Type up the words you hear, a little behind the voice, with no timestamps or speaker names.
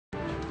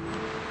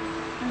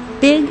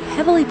Big,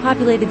 heavily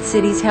populated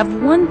cities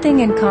have one thing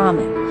in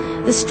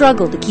common: the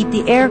struggle to keep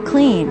the air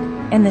clean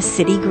and the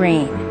city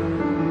green.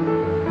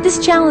 This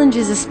challenge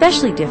is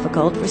especially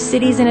difficult for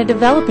cities in a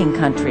developing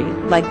country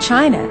like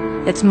China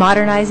that's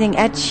modernizing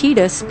at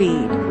cheetah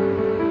speed.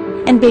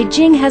 And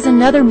Beijing has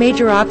another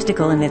major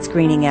obstacle in its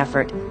greening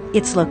effort: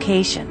 its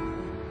location.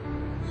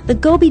 The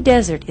Gobi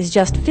Desert is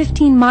just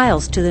 15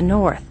 miles to the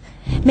north,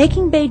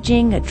 making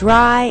Beijing a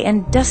dry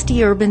and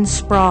dusty urban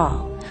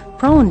sprawl,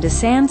 prone to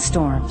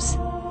sandstorms.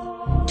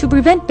 To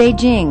prevent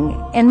Beijing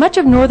and much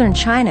of northern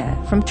China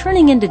from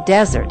turning into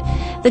desert,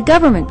 the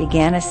government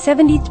began a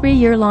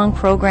 73-year-long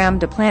program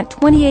to plant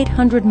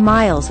 2,800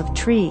 miles of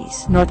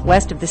trees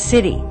northwest of the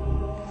city.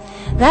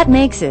 That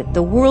makes it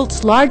the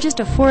world's largest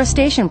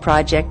afforestation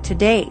project to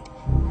date.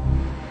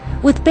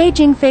 With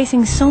Beijing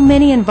facing so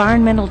many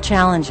environmental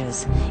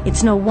challenges,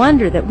 it's no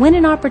wonder that when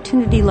an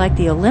opportunity like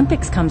the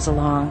Olympics comes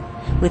along,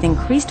 with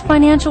increased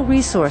financial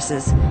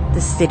resources,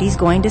 the city's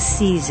going to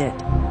seize it.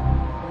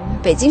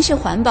 北京市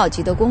环保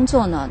局的工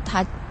作呢，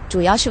它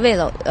主要是为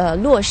了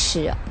落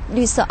实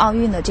绿色奥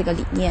运的这个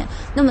理念。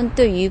那么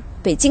对于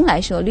北京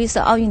来说，绿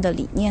色奥运的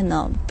理念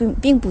呢，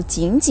并不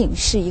仅仅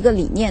是一个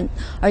理念，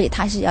而且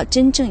它是要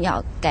真正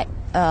要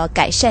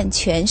改善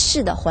全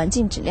市的环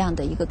境质量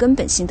的一个根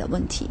本性的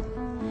问题。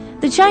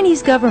The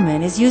Chinese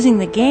government is using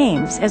the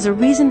Games as a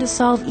reason to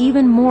solve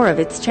even more of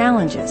its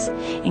challenges,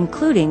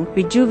 including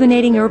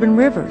rejuvenating urban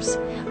rivers,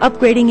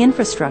 upgrading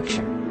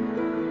infrastructure,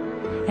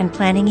 and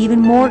planting even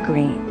more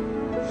green.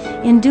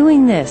 In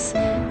doing this,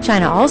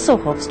 China also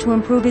hopes to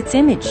improve its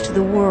image to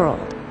the world.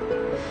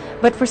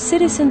 But for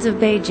citizens of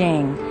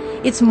Beijing,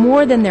 it's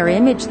more than their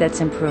image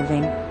that's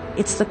improving,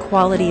 it's the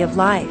quality of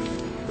life.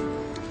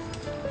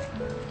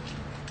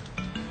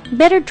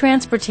 Better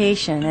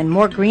transportation and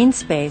more green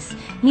space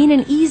mean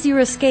an easier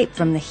escape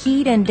from the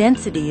heat and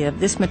density of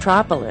this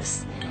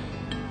metropolis.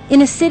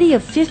 In a city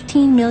of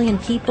 15 million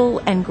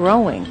people and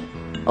growing,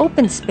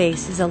 open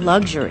space is a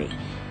luxury.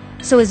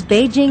 So as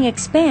Beijing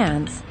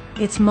expands,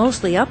 it's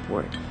mostly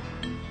upward.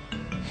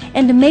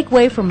 And to make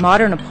way for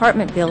modern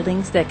apartment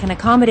buildings that can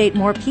accommodate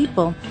more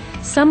people,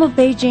 some of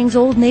Beijing's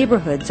old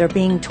neighborhoods are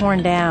being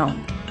torn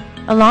down.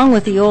 Along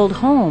with the old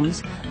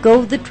homes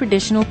go the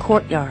traditional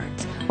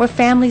courtyards, where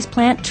families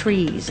plant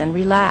trees and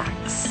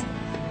relax.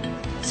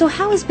 So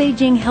how is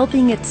Beijing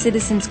helping its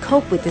citizens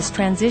cope with this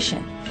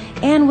transition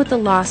and with the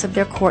loss of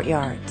their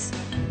courtyards?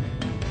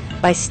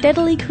 By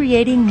steadily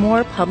creating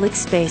more public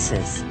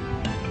spaces.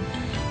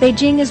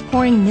 Beijing is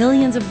pouring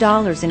millions of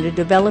dollars into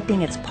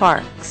developing its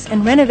parks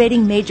and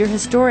renovating major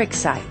historic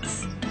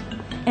sites.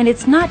 And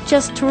it's not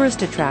just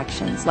tourist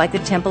attractions like the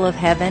Temple of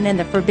Heaven and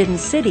the Forbidden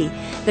City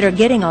that are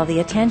getting all the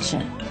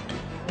attention.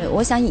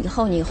 我想以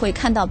后你会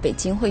看到北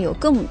京会有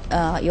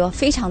有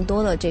非常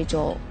多的这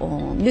种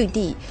绿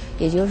地，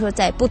也就是说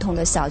在不同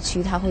的小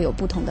区它会有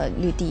不同的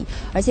绿地，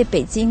而且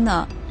北京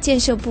呢建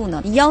设部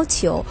呢要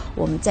求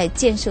我们在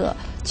建设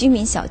居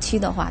民小区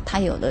的话，它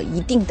有了一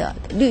定的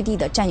绿地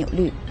的占有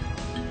率。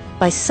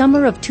By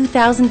summer of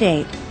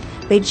 2008,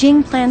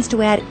 Beijing plans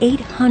to add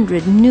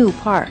 800 new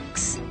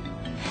parks.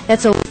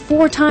 That's over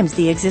 4 times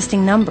the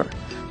existing number,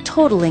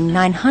 totaling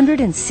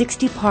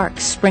 960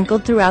 parks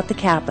sprinkled throughout the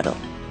capital.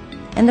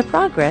 And the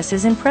progress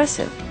is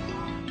impressive.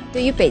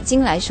 对于北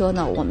京来说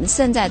呢，我们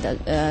现在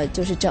的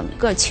就是整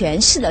个全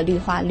市的绿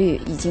化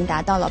率已经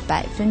达到了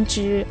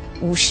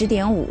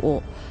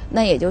50.5%。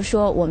那也就是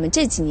说，我们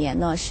这几年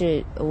呢，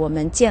是我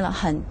们建了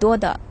很多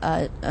的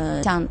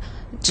像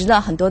植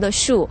了很多的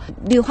树，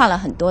绿化了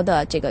很多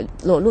的这个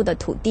裸露的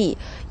土地，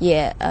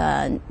也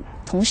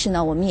同时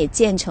呢，我们也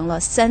建成了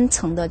3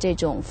层的这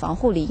种防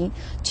护林，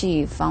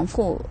去防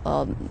护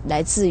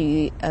来自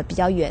于比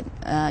较远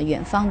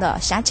方的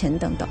沙尘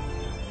等等。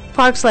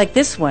Parks like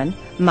this one,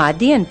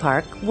 Madian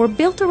Park, were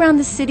built around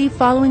the city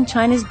following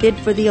China's bid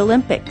for the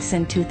Olympics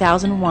in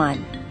 2001.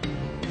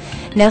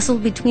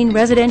 Nestled between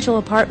residential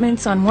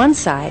apartments on one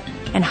side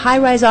and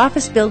high-rise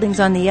office buildings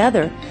on the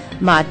other,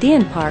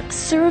 Madian Park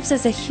serves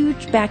as a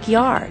huge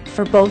backyard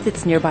for both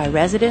its nearby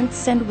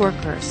residents and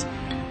workers.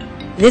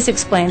 This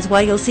explains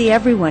why you'll see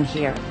everyone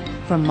here,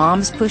 from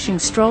moms pushing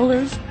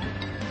strollers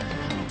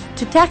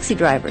to taxi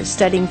drivers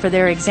studying for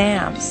their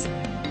exams.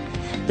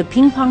 The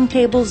ping pong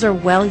tables are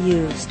well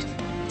used.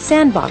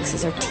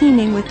 Sandboxes are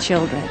teeming with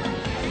children.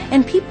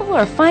 And people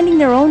are finding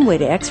their own way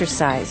to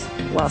exercise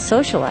while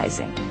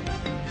socializing.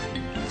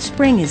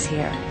 Spring is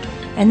here,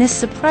 and this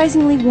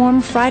surprisingly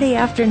warm Friday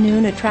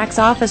afternoon attracts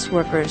office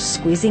workers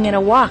squeezing in a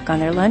walk on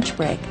their lunch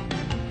break.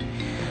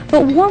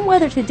 But warm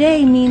weather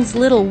today means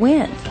little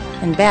wind,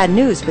 and bad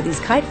news for these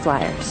kite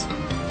flyers.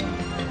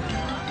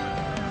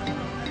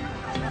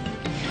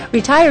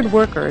 Retired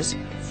workers,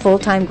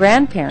 full-time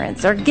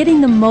grandparents, are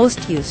getting the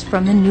most use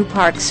from the new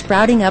parks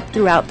sprouting up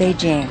throughout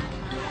Beijing.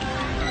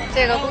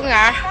 这个公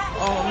园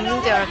我们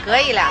就是隔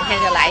1-2天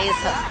就来一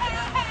次。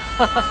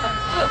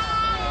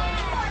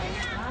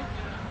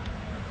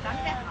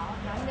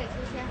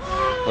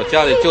我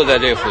家里就在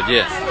这附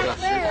近，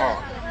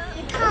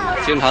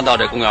经常到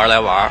这公园来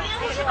玩，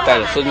带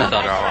着孙子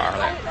到这儿玩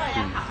来。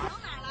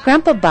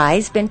Grandpa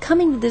Bai's been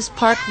coming to this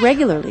park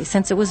regularly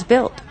since it was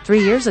built 3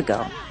 years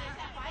ago.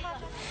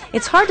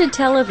 It's hard to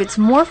tell if it's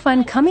more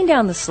fun coming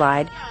down the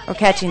slide or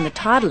catching the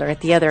toddler at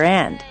the other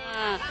end.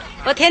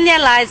 我天天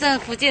来这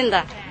附近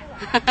的。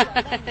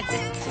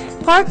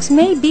Parks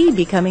may be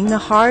becoming the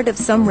heart of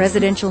some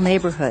residential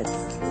neighborhoods,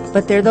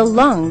 but they're the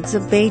lungs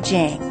of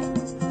Beijing.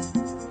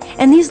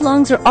 And these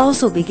lungs are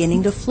also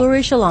beginning to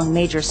flourish along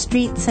major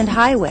streets and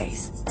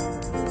highways.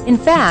 In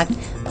fact,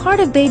 part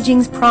of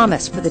Beijing's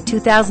promise for the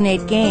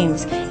 2008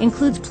 Games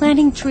includes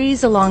planting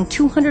trees along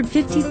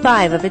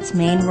 255 of its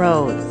main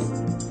roads.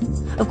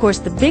 Of course,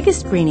 the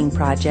biggest greening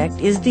project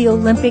is the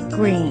Olympic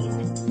Green.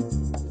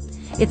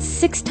 It's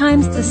 6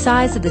 times the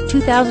size of the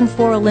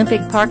 2004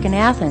 Olympic Park in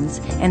Athens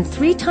and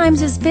 3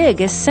 times as big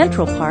as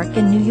Central Park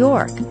in New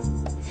York.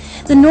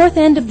 The north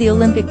end of the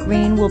Olympic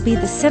Green will be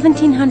the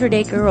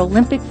 1,700-acre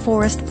Olympic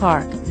Forest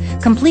Park,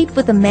 complete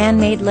with a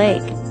man-made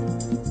lake.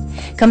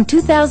 Come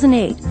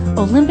 2008,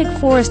 Olympic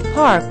Forest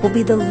Park will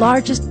be the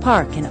largest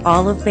park in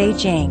all of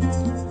Beijing.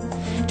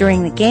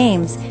 During the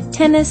Games,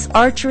 tennis,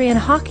 archery, and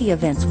hockey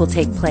events will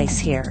take place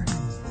here.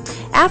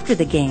 After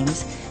the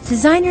Games,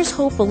 designers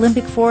hope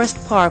Olympic Forest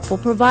Park will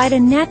provide a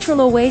natural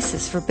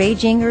oasis for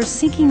Beijingers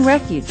seeking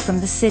refuge from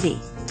the city.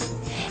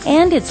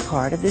 And it's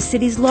part of the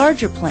city's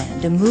larger plan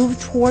to move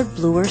toward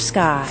bluer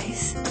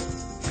skies.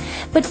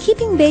 But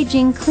keeping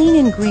Beijing clean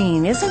and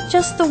green isn't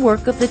just the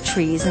work of the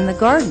trees and the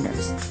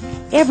gardeners.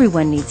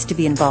 Everyone needs to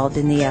be involved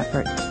in the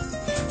effort.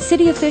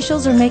 City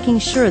officials are making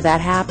sure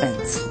that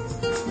happens.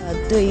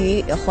 对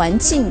于环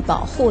境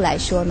保护来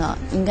说呢，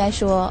应该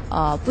说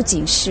不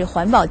仅是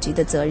环保局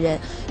的责任，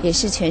也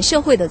是全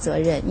社会的责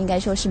任，应该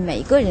说是每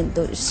一个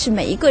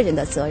人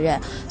的责任。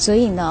所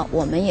以呢，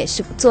我们也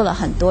是做了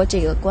很多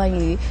这个关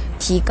于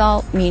提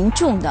高民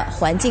众的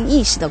环境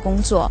意识的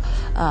工作，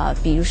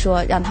比如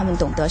说让他们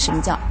懂得什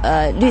么叫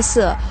绿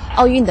色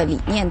奥运的理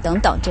念等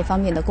等这方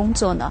面的工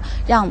作呢，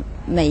让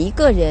每一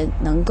个人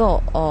能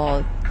够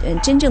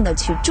真正的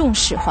去重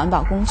视环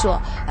保工作，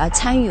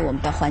参与我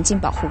们的环境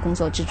保护工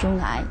作之中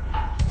来。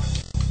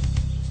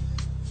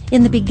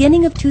In the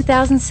beginning of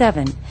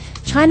 2007,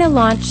 China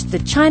launched the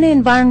China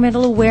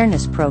Environmental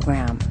Awareness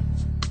Program.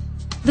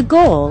 The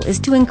goal is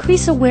to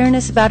increase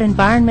awareness about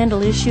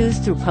environmental issues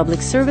through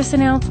public service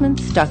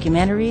announcements,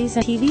 documentaries,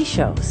 and TV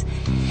shows,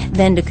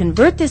 then to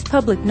convert this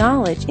public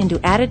knowledge into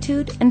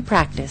attitude and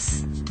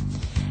practice.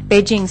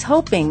 Beijing's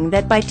hoping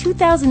that by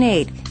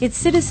 2008, its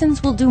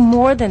citizens will do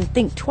more than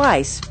think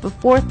twice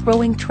before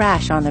throwing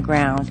trash on the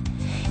ground.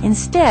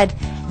 Instead,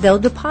 they'll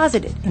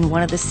deposit it in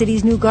one of the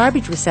city's new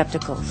garbage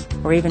receptacles,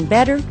 or even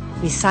better,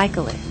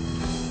 recycle it.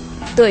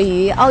 对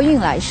于奥运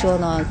来说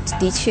呢，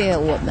的确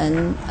我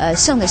们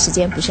剩的时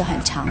间不是很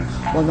长，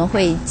我们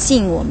会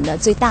尽我们的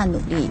最大努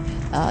力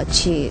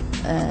去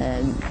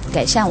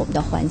改善我们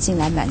的环境，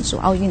来满足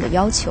奥运的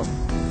要求。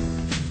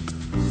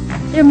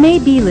There may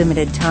be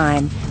limited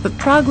time, but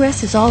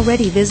progress is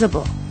already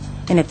visible.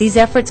 And if these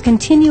efforts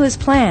continue as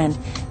planned,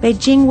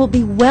 Beijing will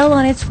be well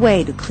on its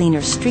way to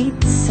cleaner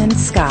streets and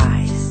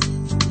skies.